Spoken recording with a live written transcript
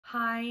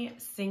Hi,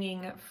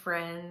 singing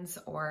friends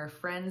or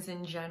friends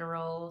in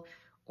general,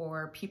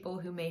 or people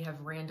who may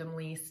have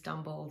randomly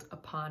stumbled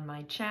upon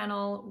my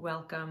channel.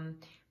 Welcome.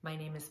 My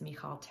name is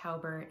Michal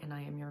Towber, and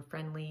I am your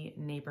friendly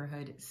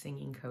neighborhood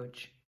singing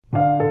coach.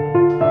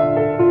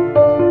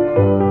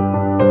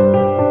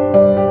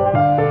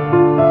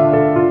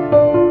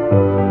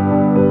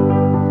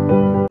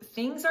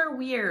 Things are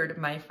weird,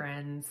 my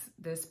friends.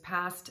 This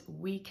past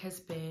week has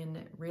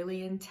been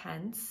really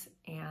intense,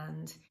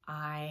 and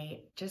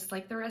I, just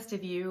like the rest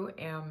of you,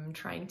 am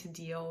trying to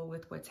deal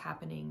with what's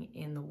happening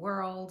in the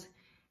world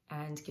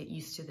and get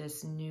used to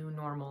this new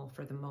normal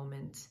for the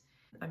moment.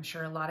 I'm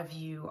sure a lot of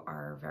you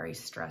are very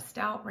stressed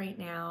out right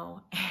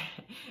now,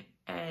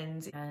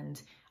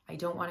 and I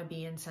don't want to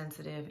be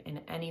insensitive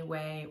in any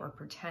way or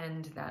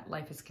pretend that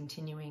life is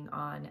continuing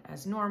on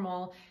as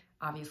normal.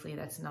 Obviously,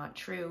 that's not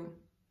true.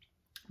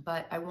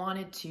 But I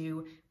wanted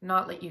to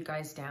not let you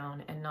guys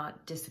down and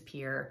not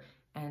disappear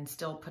and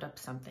still put up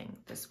something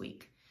this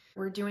week.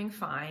 We're doing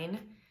fine.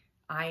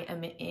 I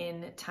am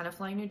in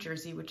Tenafly, New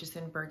Jersey, which is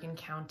in Bergen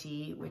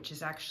County, which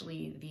is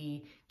actually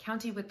the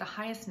county with the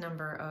highest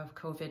number of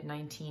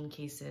COVID-19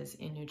 cases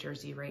in New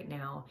Jersey right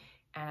now.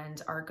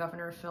 And our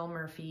governor, Phil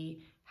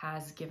Murphy,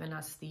 has given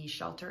us the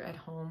shelter at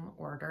home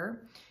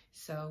order.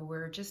 So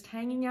we're just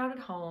hanging out at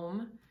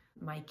home.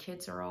 My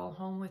kids are all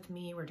home with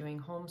me. We're doing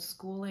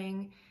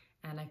homeschooling.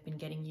 And I've been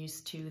getting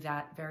used to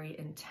that very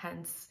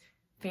intense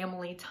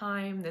family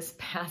time this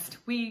past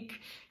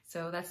week.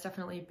 So that's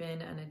definitely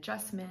been an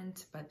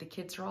adjustment, but the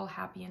kids are all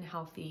happy and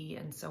healthy,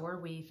 and so are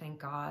we, thank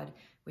God.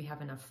 We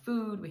have enough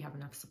food, we have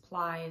enough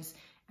supplies,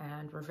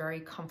 and we're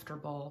very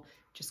comfortable,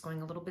 just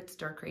going a little bit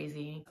stir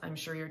crazy. I'm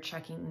sure you're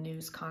checking the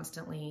news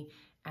constantly,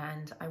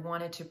 and I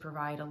wanted to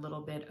provide a little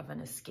bit of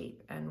an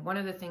escape. And one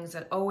of the things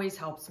that always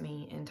helps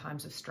me in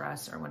times of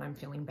stress or when I'm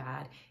feeling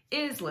bad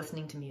is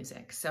listening to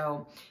music.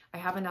 So I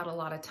haven't had a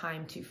lot of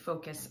time to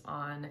focus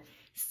on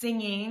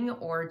singing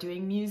or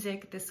doing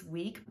music this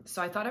week.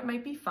 So I thought it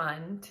might be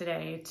fun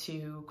today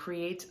to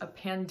create a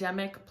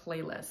pandemic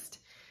playlist.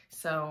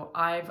 So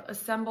I've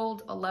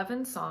assembled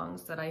 11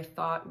 songs that I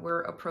thought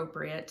were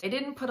appropriate. I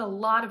didn't put a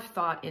lot of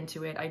thought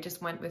into it. I just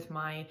went with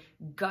my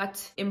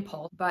gut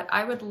impulse, but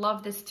I would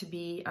love this to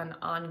be an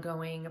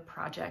ongoing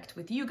project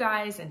with you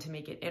guys and to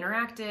make it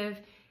interactive.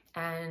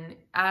 And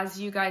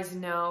as you guys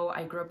know,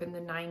 I grew up in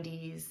the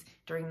 90s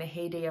during the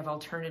heyday of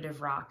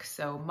alternative rock.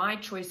 So my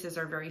choices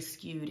are very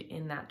skewed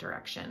in that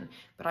direction,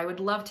 but I would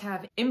love to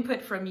have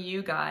input from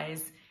you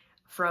guys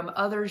from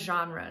other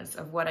genres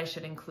of what I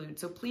should include.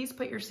 So please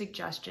put your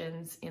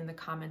suggestions in the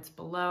comments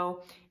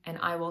below, and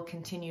I will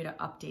continue to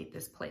update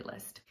this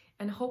playlist.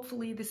 And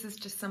hopefully this is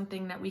just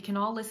something that we can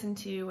all listen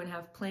to and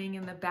have playing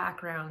in the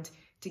background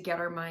to get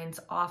our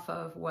minds off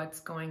of what's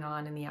going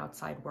on in the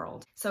outside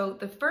world. So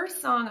the first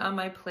song on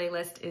my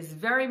playlist is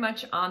very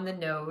much on the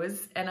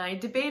nose, and I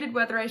debated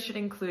whether I should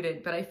include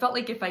it, but I felt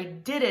like if I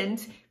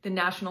didn't, the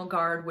National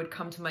Guard would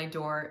come to my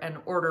door and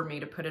order me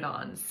to put it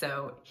on.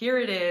 So here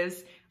it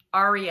is.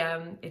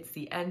 R.E.M. It's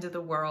the end of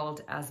the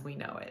world as we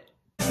know it.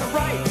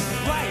 Right,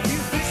 you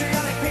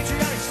patriotic,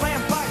 slam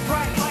fight,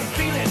 bright light,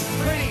 feeling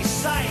pretty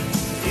sight.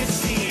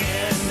 It's the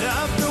end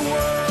of the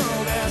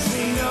world as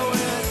we know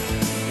it.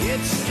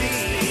 It's the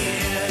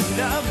end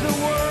of the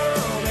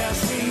world as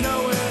we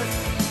know it.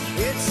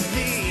 It's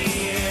the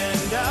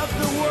end of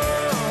the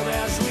world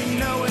as we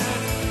know it.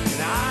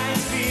 And I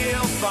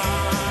feel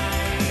fine.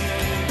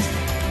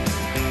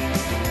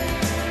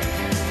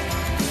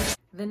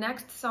 The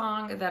next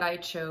song that I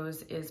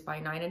chose is by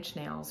 9 Inch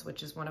Nails,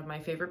 which is one of my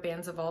favorite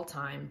bands of all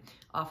time,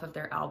 off of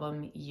their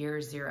album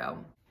Year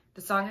Zero.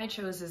 The song I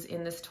chose is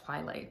In This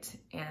Twilight,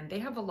 and they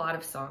have a lot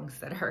of songs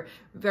that are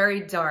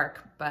very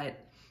dark, but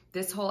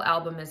this whole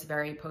album is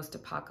very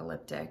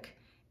post-apocalyptic,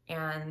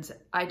 and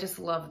I just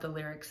love the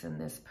lyrics in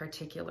this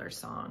particular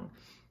song.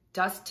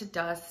 Dust to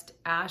dust,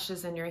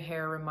 ashes in your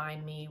hair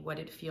remind me what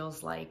it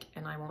feels like,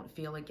 and I won't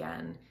feel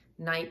again.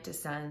 Night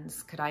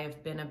descends, could I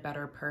have been a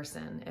better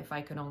person if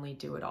I could only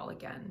do it all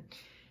again?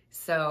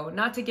 So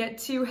not to get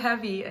too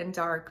heavy and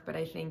dark, but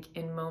I think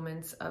in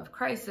moments of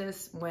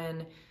crisis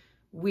when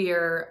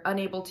we're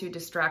unable to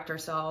distract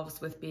ourselves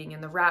with being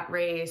in the rat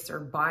race or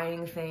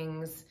buying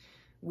things,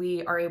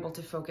 we are able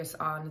to focus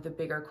on the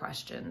bigger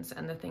questions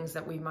and the things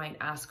that we might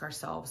ask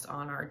ourselves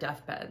on our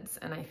deathbeds.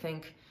 And I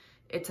think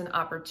it's an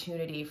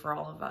opportunity for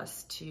all of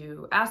us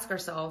to ask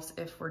ourselves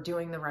if we're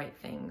doing the right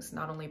things,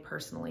 not only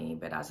personally,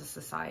 but as a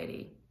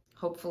society.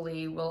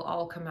 Hopefully, we'll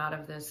all come out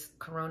of this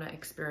Corona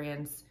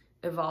experience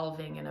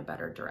evolving in a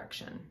better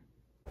direction.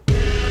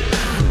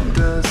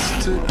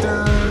 Dust to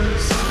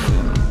dust,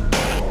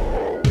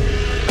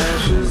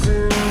 ashes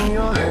in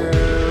your hair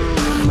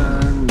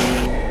remind me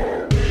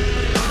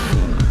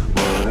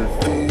what it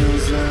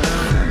feels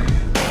like,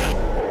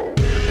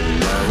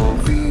 and I won't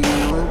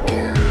feel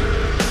again.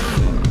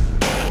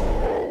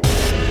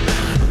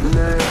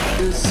 Night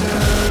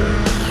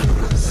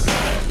descends,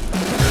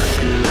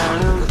 could I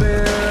have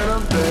been a better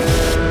person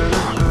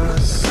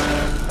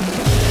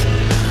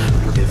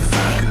if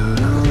I could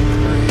only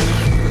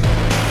do it all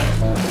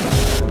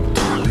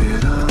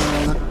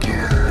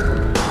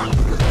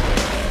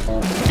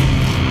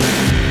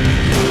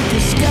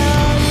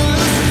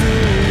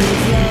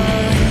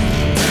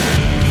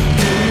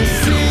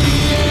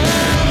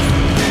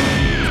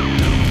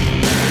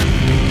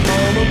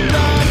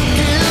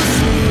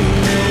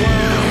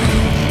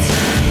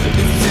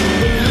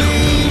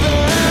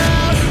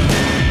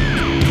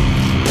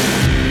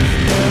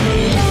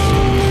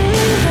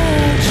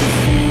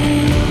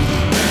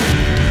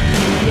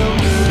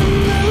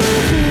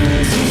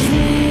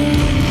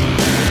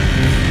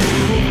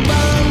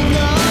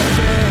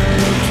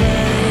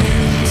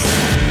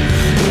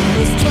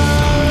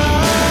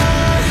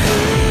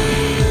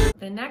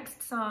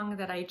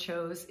that I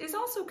chose is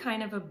also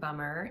kind of a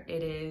bummer.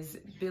 It is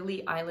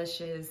Billie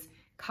Eilish's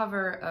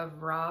cover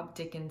of Rob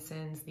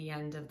Dickinson's The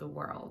End of the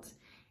World.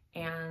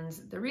 And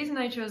the reason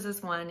I chose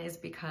this one is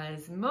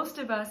because most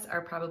of us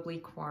are probably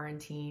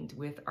quarantined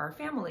with our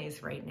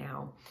families right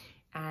now.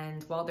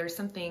 And while there's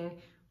something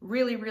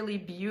really, really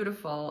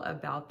beautiful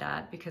about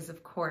that, because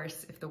of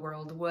course, if the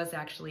world was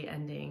actually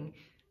ending,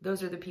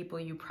 those are the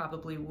people you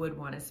probably would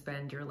want to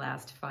spend your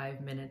last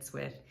 5 minutes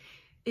with.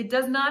 It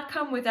does not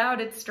come without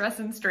its stress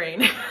and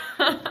strain.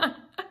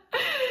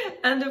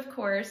 And of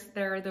course,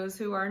 there are those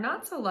who are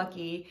not so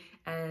lucky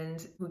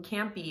and who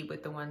can't be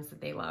with the ones that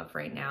they love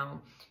right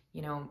now.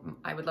 You know,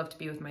 I would love to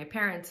be with my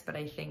parents, but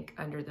I think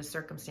under the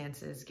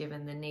circumstances,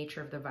 given the nature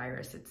of the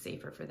virus, it's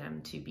safer for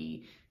them to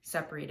be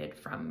separated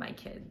from my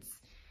kids.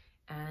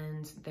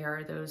 And there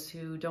are those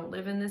who don't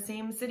live in the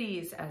same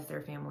cities as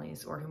their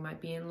families, or who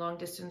might be in long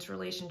distance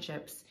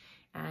relationships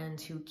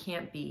and who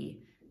can't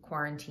be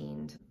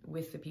quarantined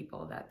with the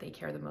people that they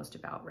care the most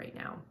about right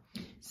now.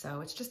 So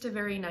it's just a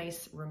very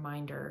nice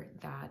reminder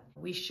that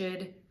we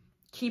should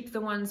keep the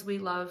ones we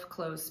love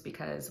close,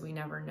 because we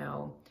never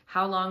know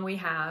how long we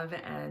have,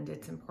 and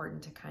it's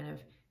important to kind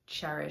of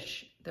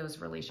cherish those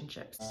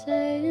relationships.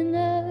 Saying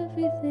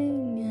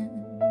everything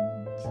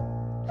ends,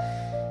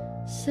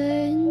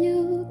 saying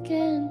you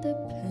can't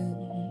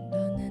depend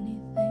on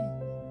anything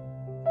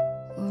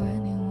or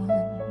anyone.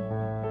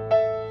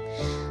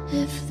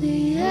 If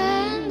the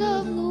end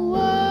of the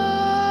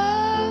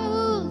world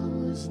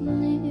was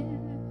near,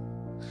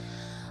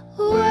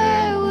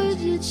 where would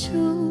you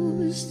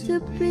choose to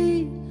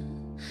be?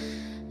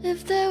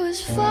 If there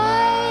was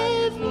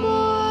 5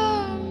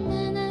 more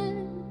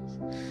minutes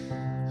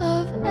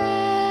of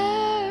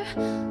air,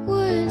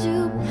 would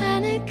you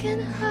panic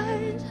and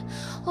hide,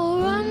 or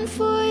run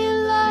for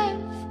your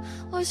life,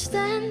 or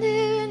stand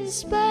here and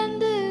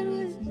spend it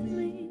with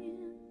me?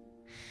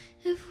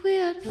 If we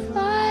had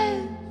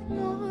 5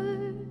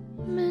 more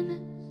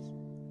minutes,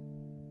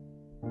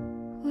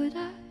 could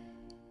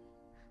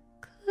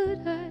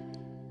I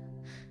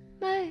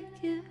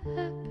make you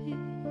happy?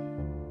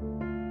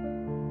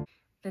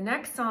 The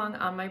next song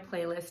on my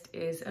playlist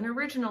is an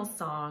original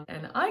song,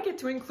 and I get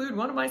to include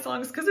one of my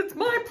songs because it's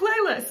my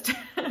playlist.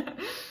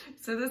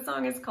 So this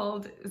song is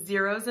called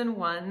Zeros and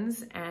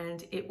Ones,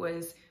 and it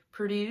was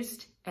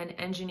produced and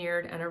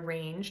engineered and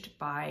arranged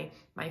by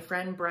my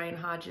friend Brian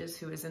Hodges,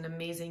 who is an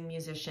amazing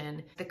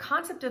musician. The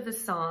concept of the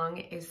song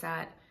is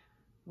that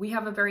we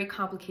have a very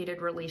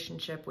complicated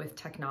relationship with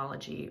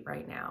technology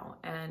right now.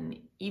 And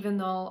even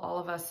though all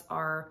of us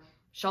are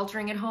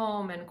sheltering at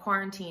home and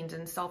quarantined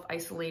and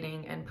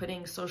self-isolating and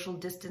putting social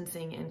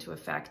distancing into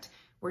effect,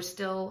 we're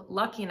still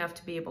lucky enough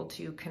to be able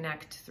to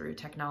connect through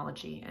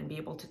technology and be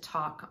able to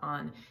talk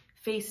on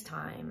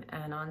FaceTime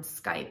and on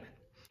Skype.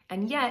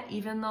 And yet,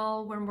 even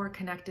though we're more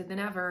connected than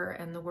ever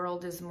and the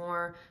world is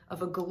more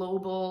of a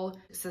global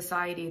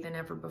society than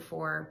ever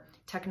before,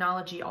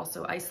 technology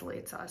also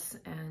isolates us,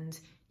 and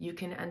you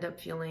can end up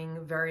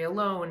feeling very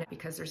alone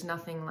because there's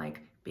nothing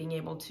like being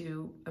able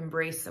to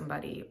embrace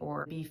somebody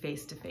or be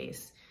face to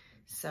face.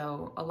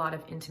 So a lot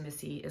of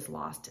intimacy is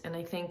lost. And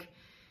I think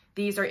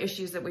these are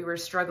issues that we were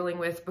struggling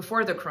with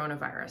before the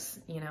coronavirus.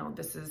 You know,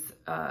 this is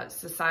a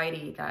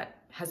society that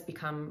has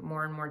become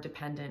more and more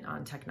dependent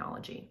on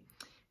technology.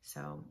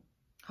 So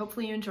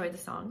hopefully you enjoyed the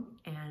song.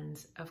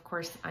 And of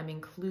course, I'm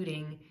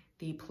including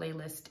the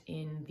playlist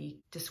in the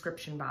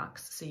description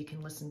box so you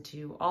can listen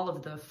to all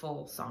of the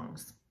full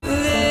songs.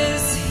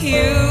 This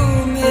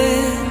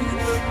human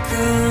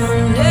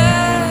connection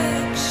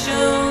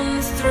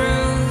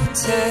through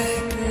technology.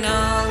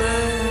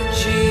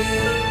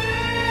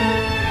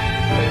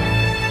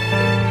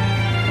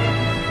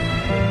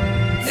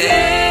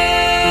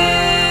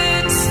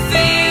 It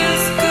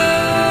feels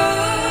good.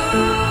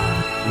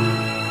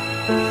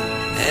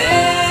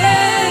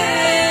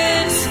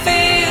 It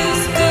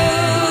feels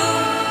good.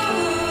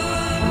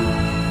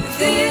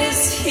 This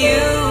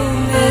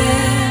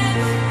human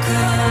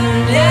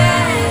connection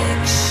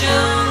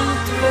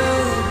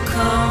through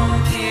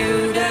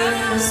computer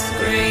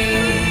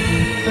screens.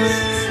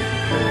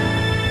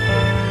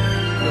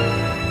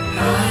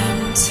 I'm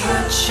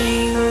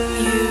touching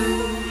you.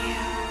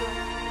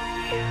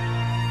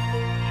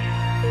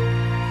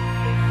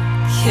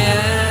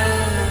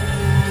 Can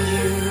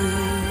you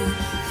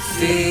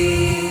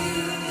feel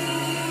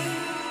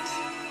it?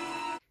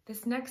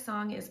 This next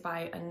song is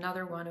by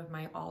another one of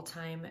my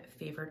all-time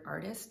favorite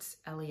artists,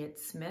 Elliott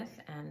Smith,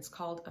 and it's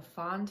called A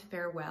Fond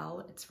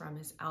Farewell. It's from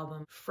his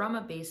album From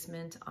a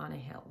Basement on a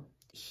Hill.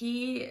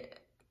 He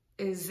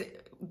is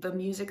the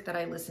music that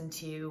I listen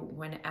to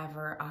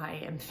whenever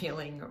I am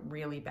feeling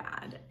really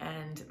bad.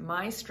 And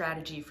my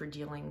strategy for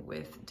dealing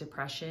with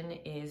depression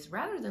is,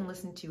 rather than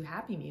listen to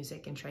happy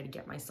music and try to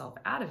get myself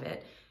out of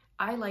it,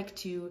 I like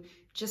to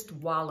just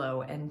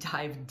wallow and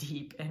dive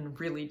deep and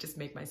really just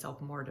make myself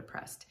more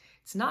depressed.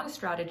 It's not a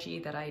strategy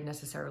that I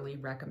necessarily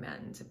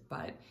recommend,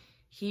 but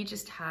he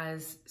just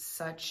has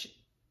such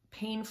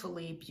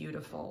painfully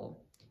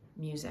beautiful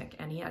music,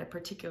 and he had a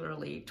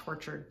particularly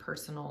tortured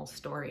personal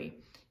story,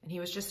 and he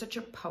was just such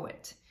a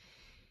poet.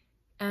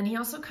 And he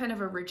also kind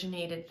of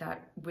originated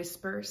that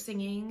whisper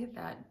singing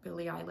that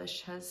Billie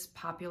Eilish has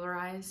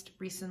popularized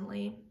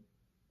recently.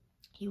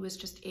 He was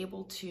just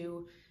able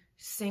to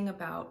sing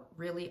about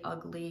really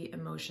ugly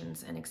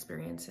emotions and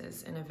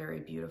experiences in a very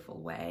beautiful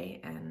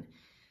way and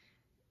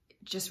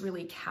just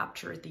really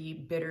capture the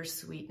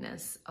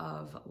bittersweetness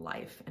of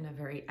life in a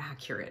very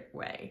accurate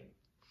way.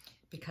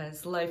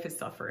 Because life is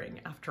suffering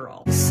after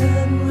all.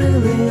 Said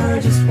really, I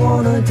just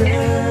wanna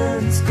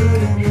dance.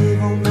 Good and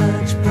evil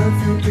match,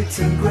 perfect, it's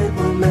a great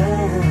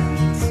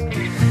romance.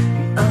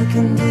 I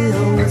can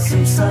deal with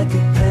some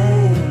psychic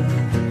pain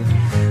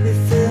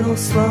if it'll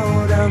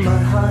slow down my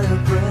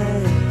higher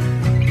brain.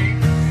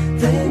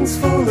 Things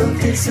full of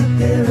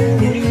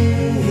disappearing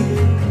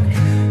ink,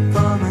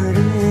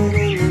 vomiting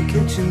in the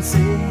kitchen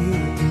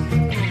sink,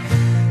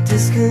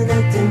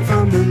 disconnecting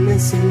from the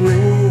missing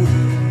link.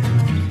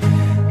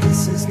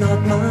 This is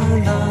not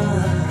my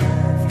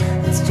life,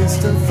 it's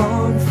just a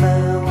fond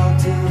farewell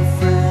to a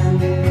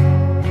friend.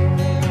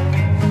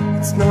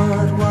 It's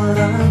not what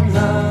I'm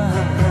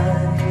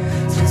like,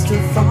 it's just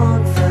a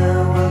fond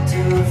farewell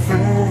to a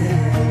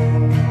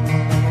friend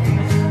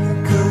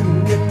who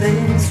couldn't get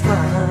things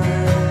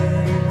right.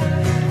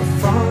 A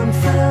fond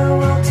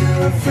farewell to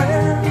a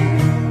friend.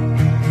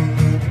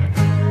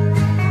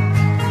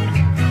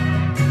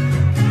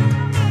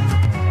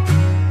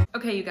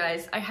 Okay, you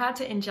guys, I had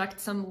to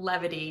inject some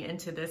levity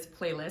into this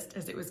playlist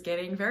as it was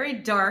getting very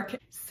dark.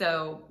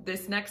 So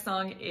this next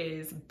song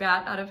is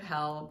Bat Out of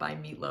Hell by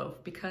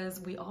Meatloaf,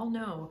 because we all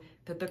know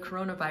that the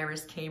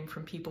coronavirus came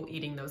from people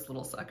eating those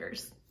little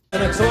suckers.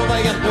 And it's all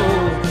I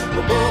know,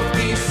 we'll both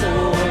be so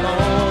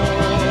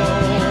alone.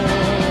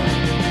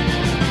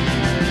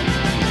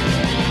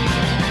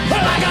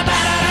 Well, like a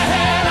bat out of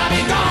hell, I'll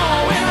be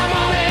gone when the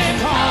morning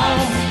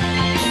comes.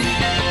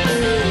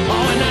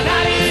 Oh, when the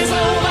night is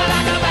over,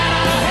 like a bat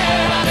out of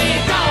hell, I'll be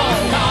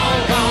gone,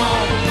 gone,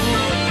 gone.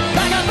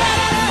 Like a bat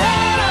out of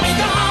hell, I'll be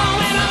gone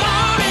when the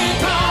morning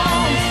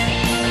comes.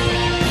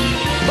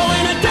 But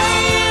when the day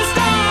is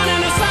done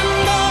and the sun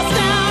goes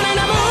down and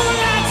the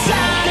moonlight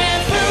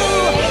shining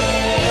through,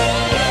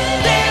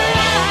 they're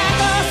like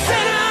a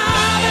sinner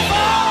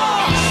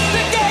before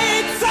the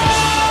gates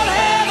of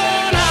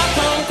heaven. I'll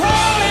come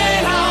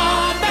crawling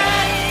on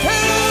back to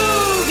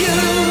you.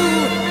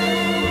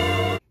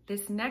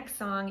 This next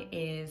song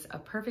is A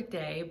Perfect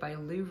Day by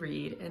Lou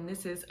Reed, and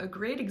this is a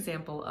great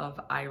example of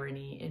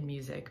irony in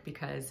music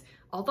because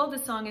although the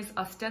song is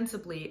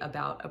ostensibly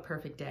about a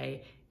perfect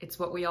day, it's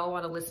what we all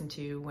want to listen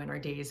to when our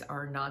days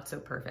are not so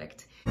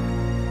perfect.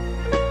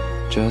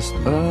 Just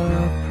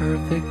a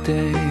perfect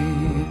day.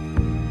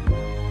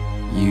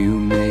 You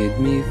made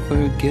me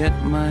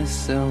forget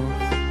myself.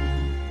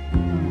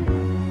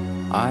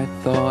 I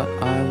thought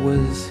I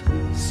was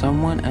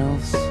someone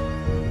else,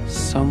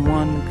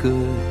 someone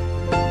good.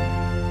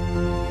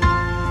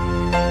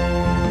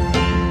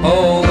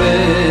 Oh,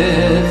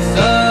 it's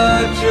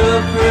such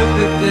a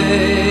perfect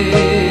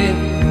day.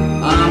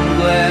 I'm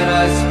glad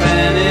I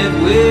spent it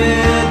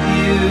with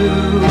you.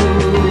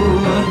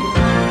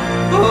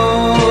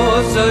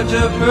 Oh, such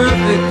a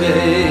perfect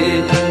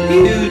day.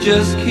 You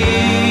just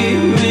keep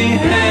me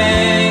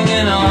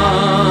hanging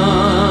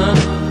on.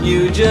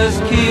 You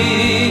just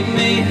keep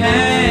me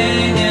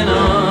hanging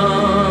on.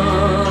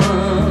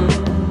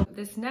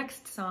 This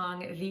next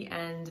song, The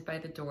End by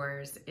The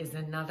Doors, is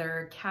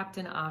another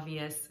Captain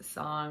Obvious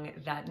song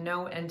that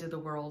no End of the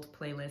World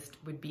playlist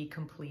would be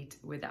complete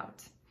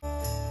without.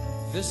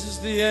 This is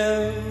the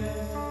end,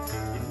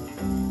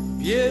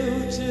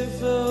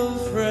 beautiful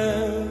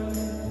friend.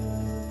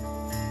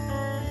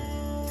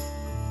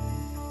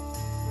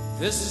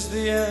 This is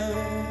the end,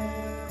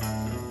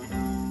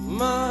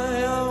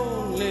 my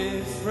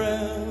only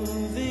friend.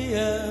 The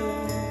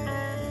end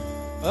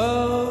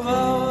of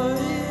our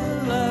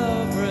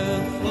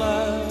elaborate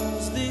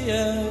plans. The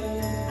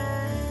end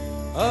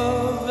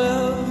of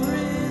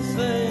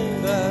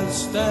everything that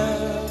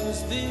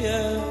stands. The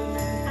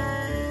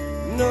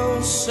end,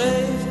 no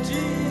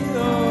safety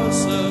or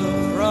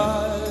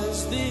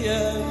surprise. The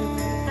end,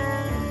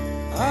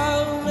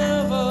 I'll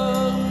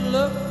never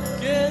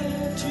look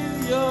into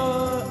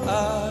your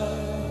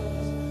eyes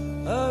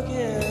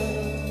again.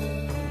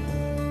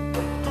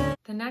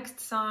 The next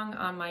song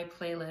on my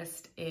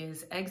playlist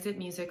is Exit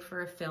Music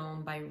for a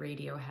Film by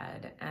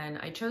Radiohead, and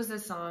I chose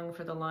this song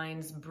for the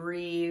lines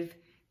breathe,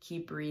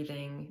 keep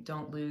breathing,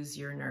 don't lose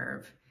your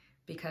nerve,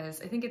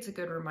 because I think it's a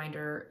good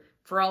reminder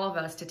for all of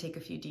us to take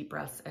a few deep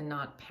breaths and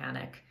not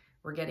panic.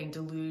 We're getting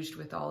deluged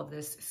with all of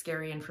this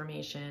scary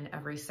information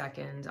every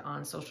second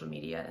on social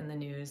media and the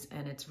news,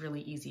 and it's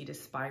really easy to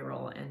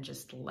spiral and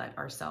just let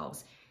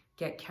ourselves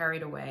get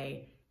carried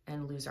away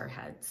and lose our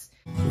heads.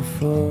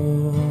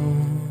 Before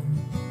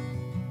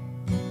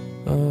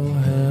all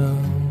hell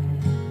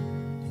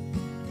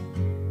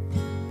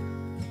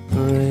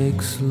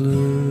breaks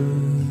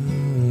loose,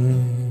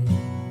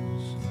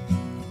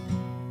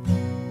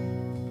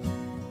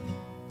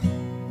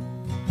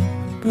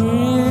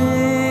 breathe,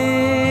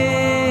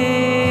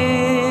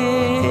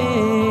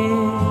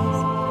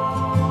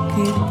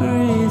 keep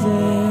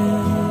breathing.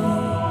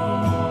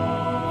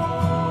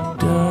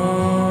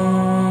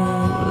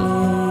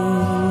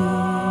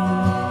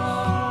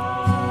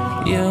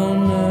 your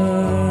nerve.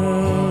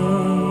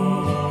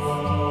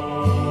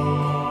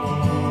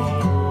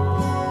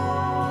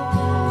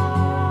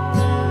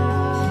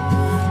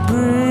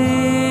 Breathe,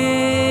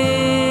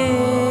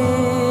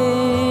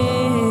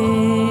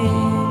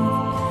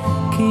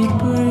 keep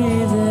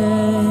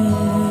breathing.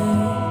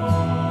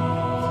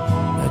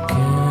 I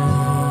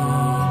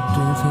can't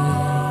do this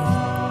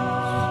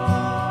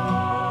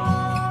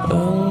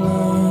alone.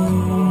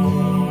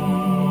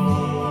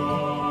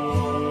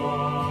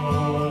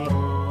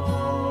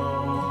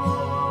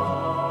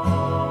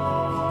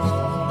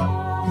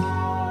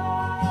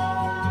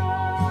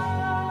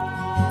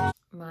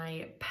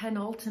 My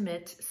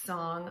penultimate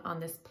song on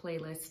this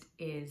playlist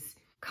is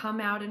Come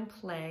Out and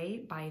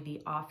Play by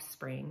The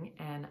Offspring,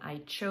 and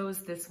I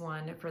chose this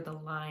one for the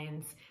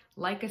lines,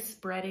 like a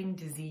spreading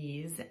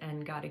disease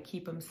and gotta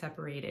keep them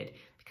separated,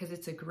 because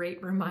it's a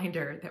great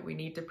reminder that we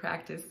need to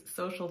practice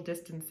social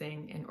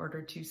distancing in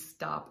order to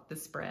stop the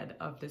spread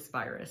of this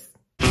virus.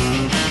 Like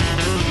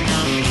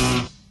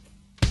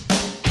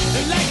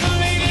the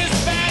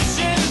latest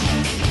fashion,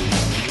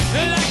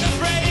 like the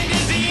spreading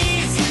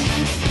disease.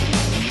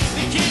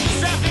 The kids are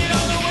strapping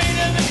all the way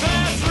to the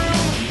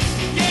classroom,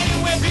 getting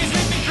weapons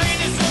with the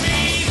greatest of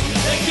ease.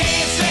 They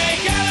can't say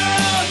gather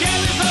all,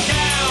 gather slow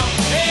down.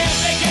 If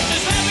they catch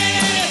us slapping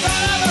and it's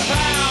all of a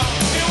pound.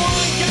 And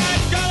one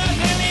guy's got us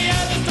and the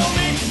others told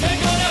me they're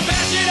gonna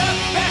bash it up,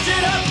 bash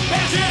it up,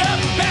 bash it up,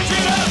 bash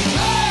it up.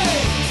 Hey,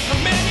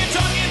 man, you're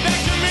talking back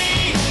to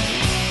me.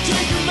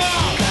 Take them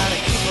out, gotta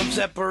keep them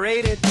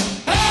separated.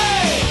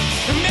 Hey,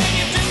 man,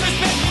 you're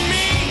disrespecting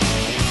me.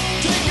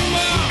 Take them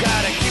out,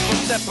 gotta keep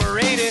them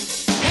separated.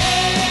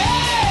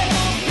 Hey,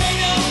 don't pay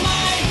no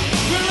mind.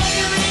 We're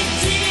under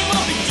 18 and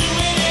won't be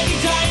doing any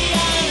time.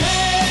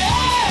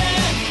 Hey,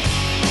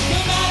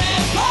 come out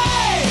and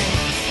play.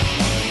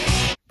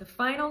 The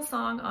final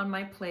song on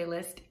my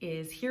playlist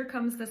is Here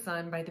Comes the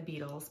Sun by the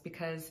Beatles,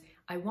 because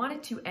I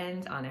wanted to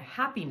end on a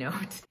happy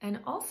note, and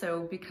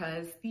also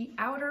because the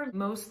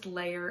outermost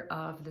layer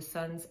of the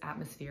sun's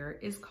atmosphere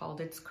is called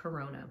its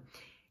corona.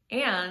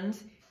 And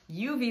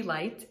UV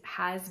light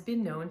has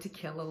been known to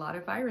kill a lot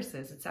of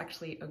viruses. It's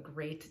actually a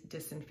great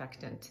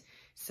disinfectant.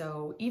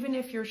 So even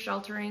if you're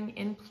sheltering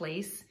in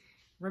place,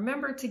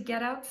 remember to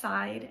get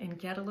outside and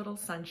get a little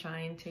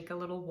sunshine, take a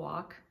little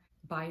walk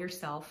by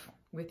yourself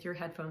with your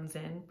headphones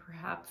in,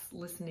 perhaps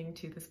listening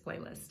to this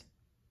playlist.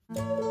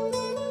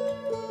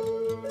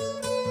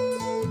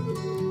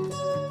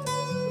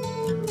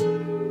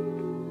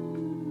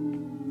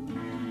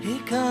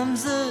 Here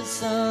comes the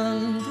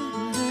sun,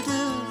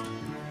 doo-doo-doo.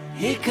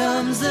 Here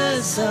comes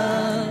the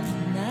sun,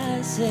 and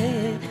I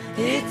say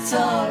it's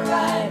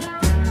alright.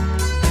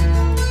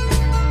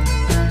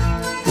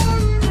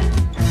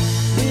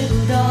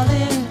 Little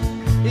darling,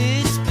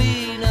 it's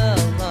been a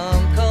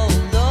long,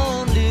 cold,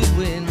 lonely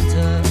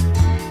winter.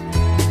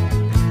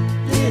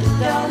 Little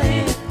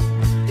darling,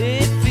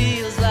 it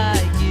feels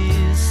like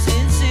years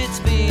since it's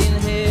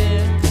been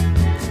here.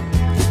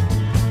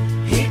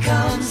 Here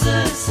comes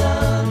the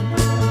sun.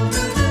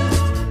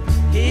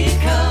 Here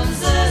comes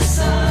the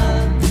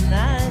sun, and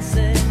I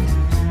say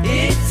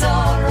it's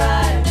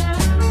alright.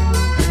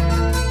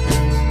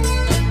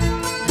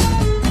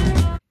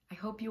 I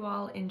hope you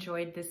all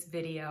enjoyed this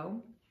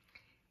video,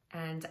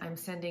 and I'm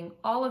sending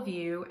all of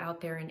you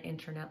out there in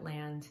internet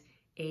land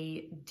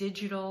a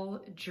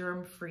digital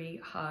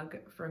germ-free hug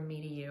from me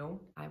to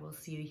you. I will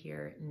see you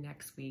here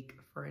next week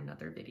for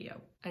another video.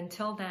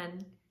 Until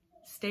then,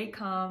 stay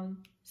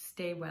calm,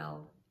 stay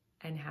well,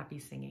 and happy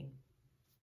singing.